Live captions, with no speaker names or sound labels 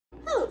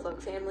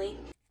vlog family.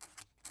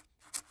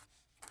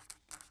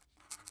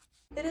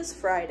 It is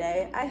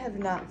Friday. I have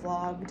not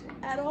vlogged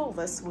at all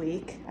this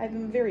week. I've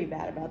been very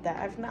bad about that.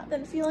 I've not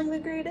been feeling the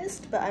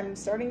greatest, but I'm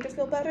starting to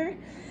feel better.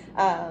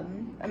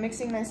 I'm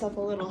mixing myself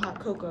a little hot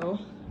cocoa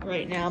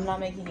right now. I'm not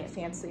making it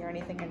fancy or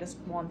anything. I just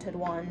wanted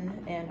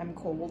one and I'm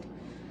cold.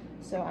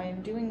 So I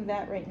am doing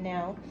that right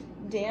now.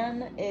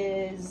 Dan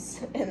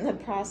is in the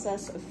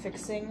process of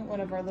fixing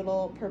one of our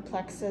little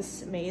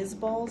Perplexus maze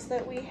balls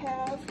that we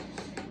have.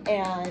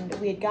 And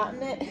we had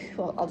gotten it,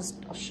 well,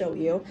 I'll show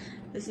you.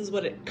 This is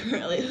what it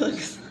currently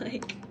looks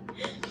like.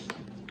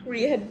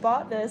 We had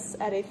bought this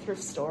at a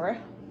thrift store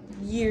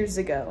years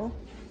ago.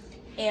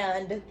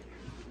 And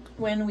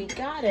when we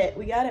got it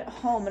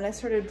home and I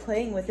started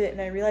playing with it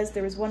and I realized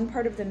there was one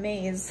part of the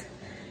maze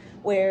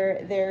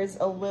where there's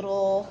a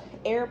little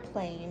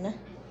airplane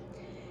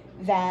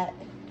that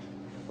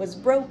was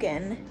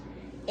broken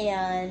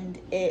and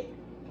it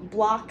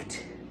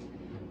blocked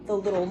the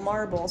little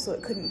marble so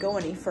it couldn't go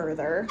any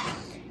further.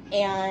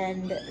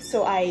 And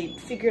so I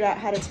figured out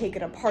how to take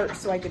it apart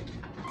so I could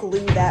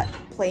glue that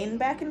plane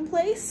back in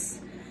place.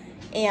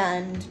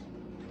 And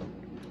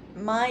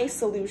my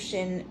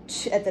solution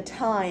at the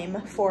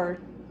time for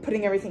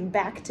putting everything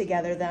back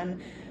together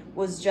then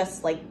was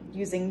just like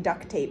using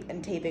duct tape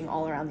and taping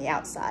all around the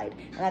outside.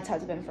 And that's how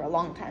it's been for a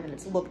long time, and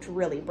it's looked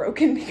really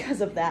broken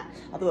because of that,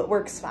 although it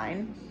works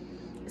fine.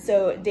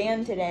 So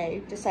Dan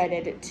today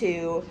decided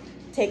to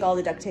take all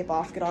the duct tape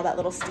off, get all that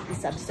little sticky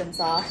substance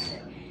off,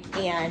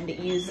 and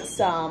use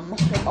some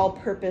like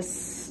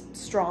all-purpose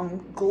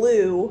strong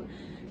glue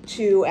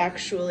to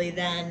actually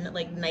then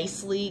like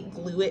nicely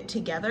glue it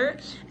together.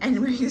 And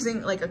we're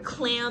using like a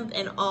clamp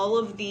and all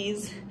of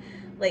these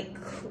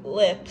like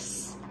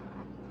clips.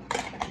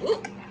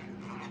 Ooh.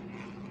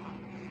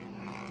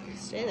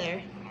 Stay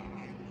there.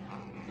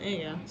 There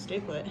you go, stay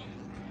put.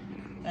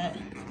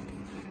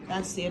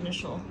 That's the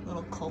initial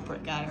little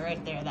culprit guy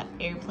right there, that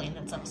airplane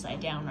that's upside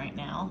down right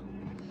now.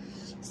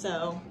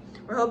 So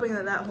we're hoping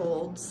that that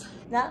holds.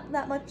 Not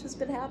that much has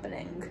been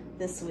happening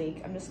this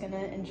week. I'm just gonna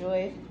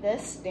enjoy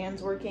this.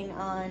 Dan's working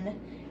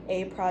on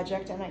a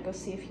project. I might go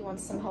see if he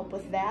wants some help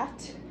with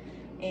that.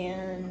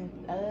 And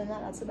other than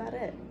that, that's about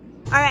it.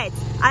 All right,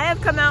 I have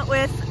come out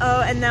with,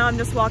 oh, and now I'm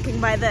just walking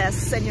by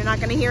this, and you're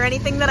not gonna hear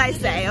anything that I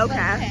say,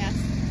 okay.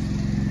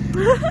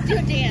 Do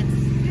a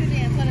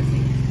dance, let us see.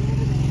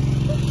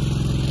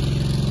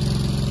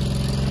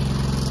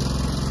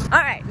 All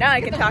right, now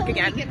I can talk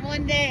again. In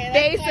one day.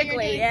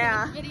 Basically,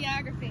 yeah.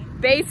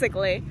 Videography.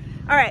 Basically.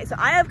 All right, so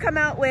I have come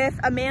out with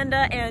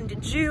Amanda and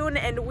June,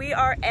 and we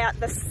are at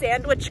the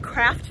Sandwich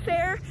Craft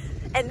Fair,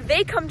 and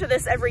they come to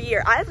this every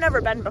year. I've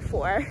never been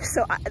before,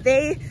 so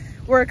they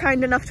were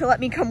kind enough to let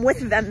me come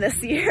with them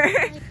this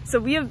year. So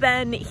we have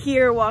been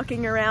here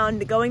walking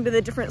around, going to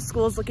the different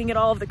schools, looking at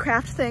all of the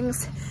craft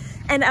things.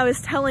 And I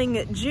was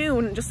telling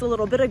June just a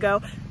little bit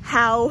ago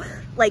how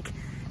like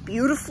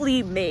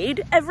beautifully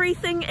made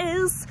everything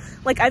is.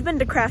 Like I've been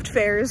to craft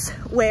fairs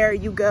where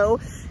you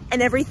go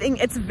and everything,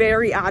 it's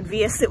very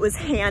obvious it was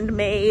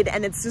handmade,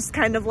 and it's just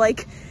kind of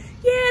like,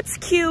 yeah, it's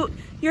cute.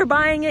 You're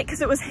buying it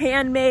because it was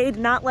handmade,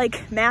 not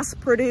like mass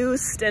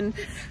produced.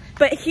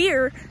 But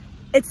here,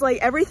 it's like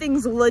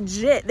everything's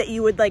legit that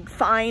you would like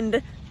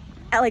find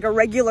at like a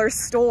regular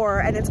store,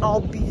 and it's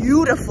all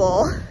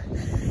beautiful.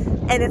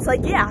 And it's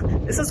like, yeah,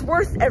 this is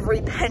worth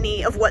every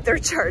penny of what they're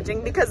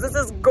charging because this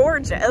is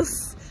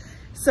gorgeous.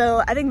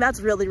 So I think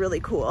that's really, really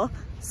cool.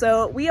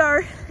 So we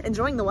are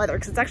enjoying the weather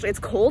because it's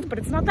cold, but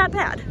it's not that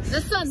bad.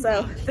 The sun's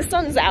out. The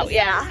sun's out,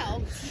 yeah.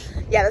 Helps.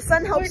 Yeah, the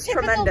sun helps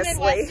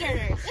tremendously.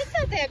 It's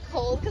not that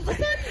cold because the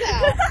sun's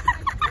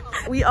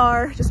out. We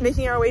are just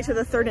making our way to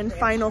the third and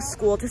final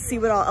school to see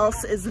what all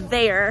else is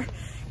there.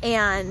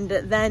 And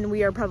then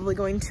we are probably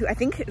going to, I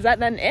think, is that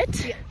then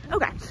it? Yeah.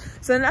 Okay,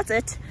 so then that's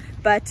it.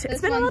 But it's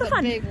been a lot of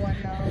fun. Big one,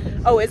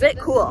 though. Oh, is it?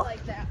 Cool.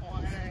 Like that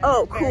one.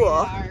 Oh,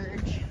 cool. Very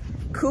large.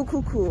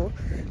 Cool.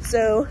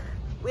 So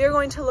we are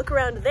going to look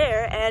around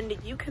there and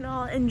you can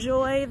all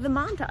enjoy the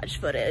montage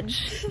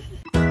footage.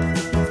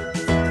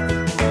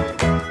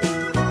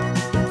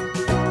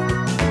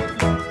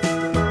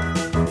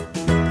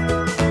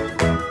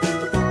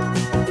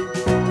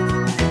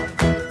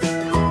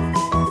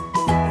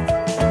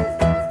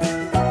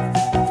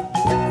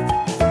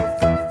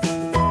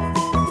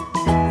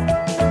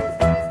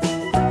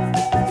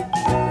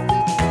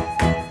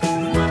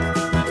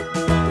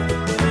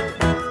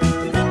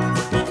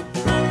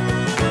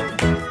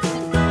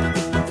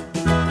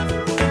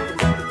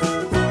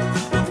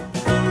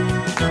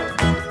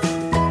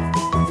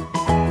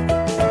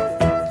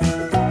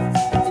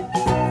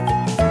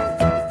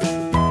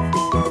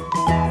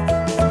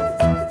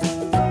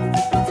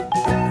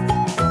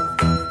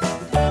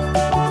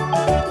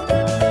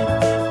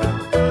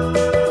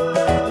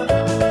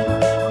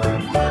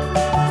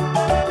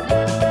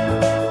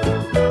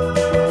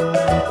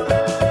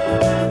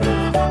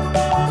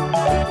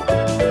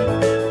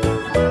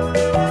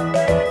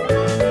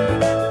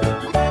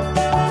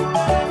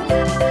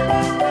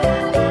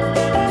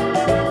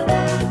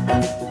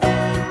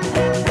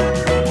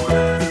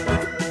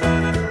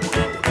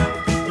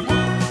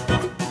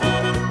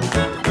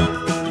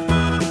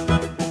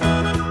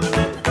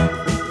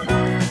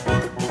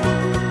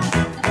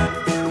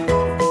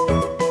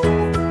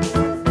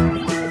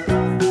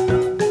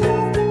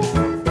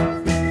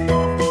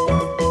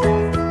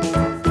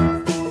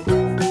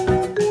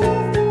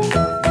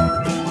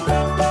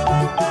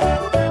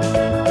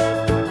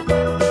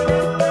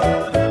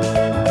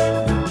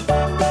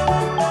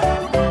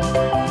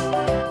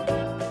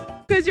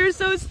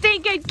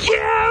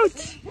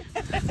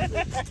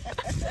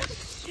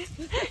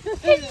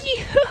 Hello.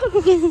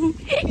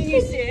 Can you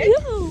sit?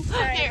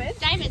 Here,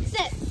 Diamond,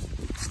 sit.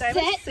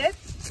 Diamond, sit.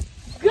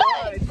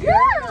 Good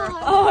girl.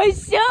 Oh,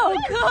 so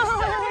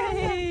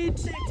good.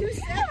 2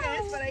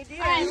 seconds, but I did.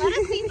 All right, let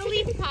us see the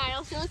leaf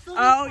pile. Show us the leaf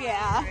Oh, pile.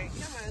 yeah. All right,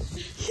 come on.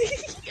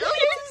 Oh,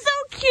 you're so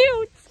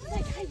cute.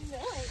 Like, I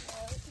know.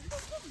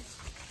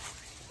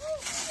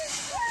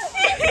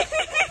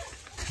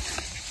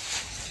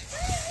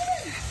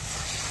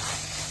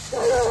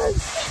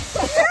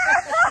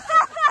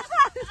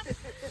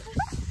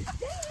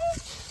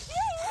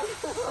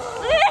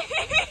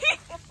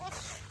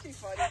 Too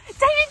funny.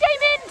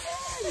 Diamond!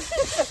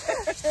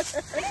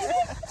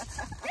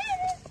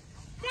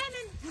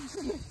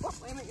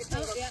 Wait a minute, you're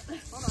Oh, yeah.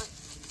 Hold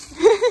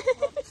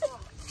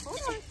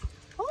on.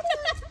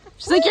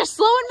 She's like, you're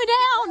slowing me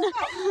down.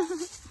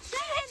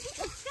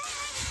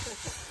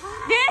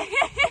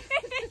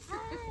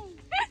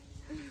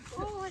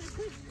 Oh, what a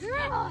good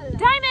girl.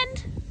 Diamond!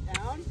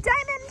 Down.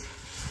 Diamond!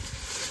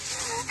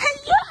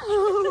 Hello!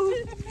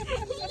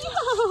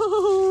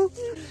 Hello!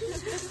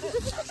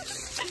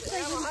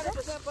 I'm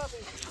 100%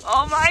 puppy.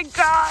 Oh my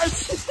gosh!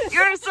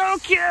 You're so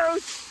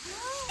cute!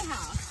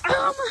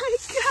 Oh my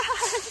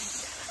gosh!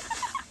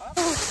 Oh!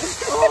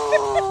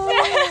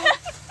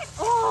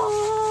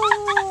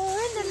 Oh,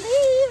 in the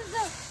leaves.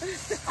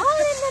 Oh,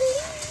 in the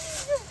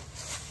leaves.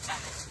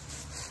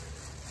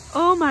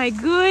 Oh my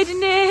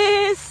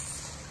goodness!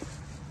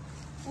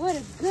 What a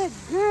good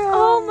girl.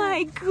 Oh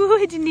my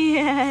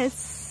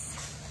goodness!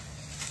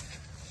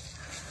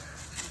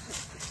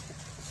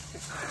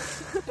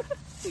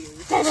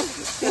 That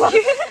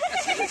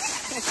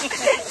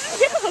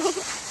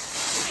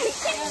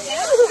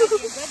would be a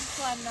good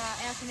fun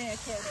afternoon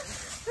activity.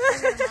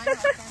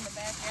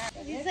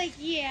 He's like,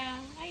 yeah,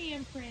 I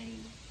am pretty.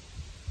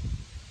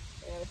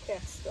 Yeah, the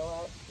cat's still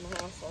out in the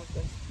house. I'll have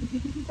to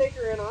take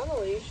her in on the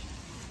leash.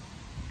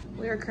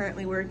 We are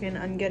currently working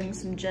on getting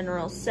some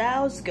general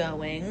sows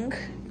going,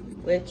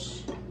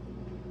 which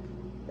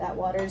that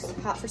water's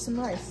hot for some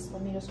rice.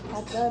 Let me just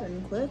pop that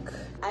in quick.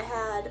 I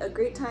had a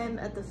great time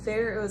at the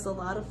fair. It was a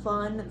lot of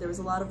fun. There was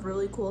a lot of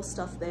really cool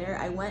stuff there.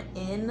 I went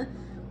in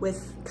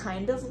with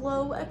kind of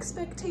low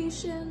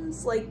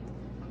expectations, like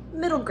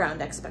middle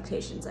ground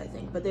expectations, I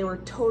think, but they were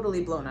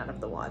totally blown out of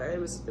the water. It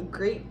was a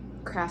great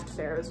craft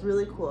fair. It was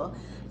really cool.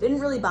 Didn't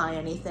really buy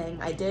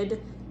anything. I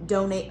did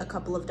donate a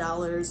couple of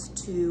dollars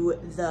to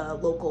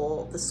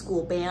the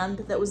school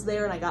band that was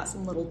there, and I got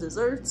some little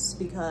desserts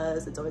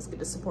because it's always good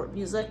to support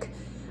music.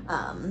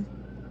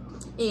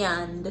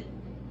 And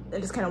I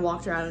just kind of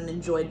walked around and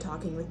enjoyed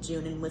talking with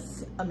June and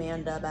with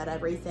Amanda about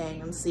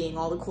everything and seeing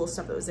all the cool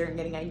stuff that was there and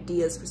getting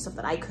ideas for stuff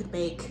that I could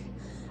make.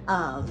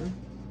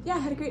 Yeah, I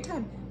had a great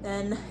time.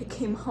 Then I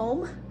came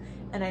home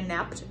and I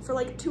napped for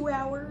like 2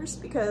 hours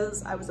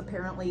because I was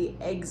apparently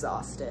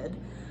exhausted.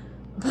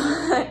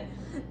 But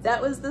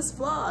that was this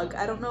vlog.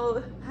 I don't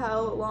know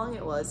how long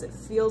it was. It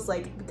feels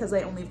like, because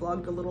I only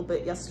vlogged a little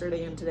bit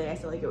yesterday and today, I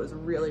feel like it was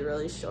really,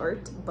 really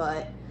short,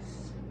 but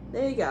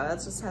there you go.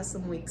 That's just how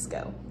some weeks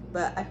go.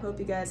 But I hope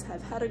you guys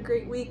have had a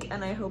great week,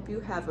 and I hope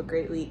you have a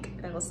great week,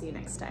 and we'll see you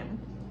next time.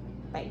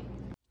 Bye.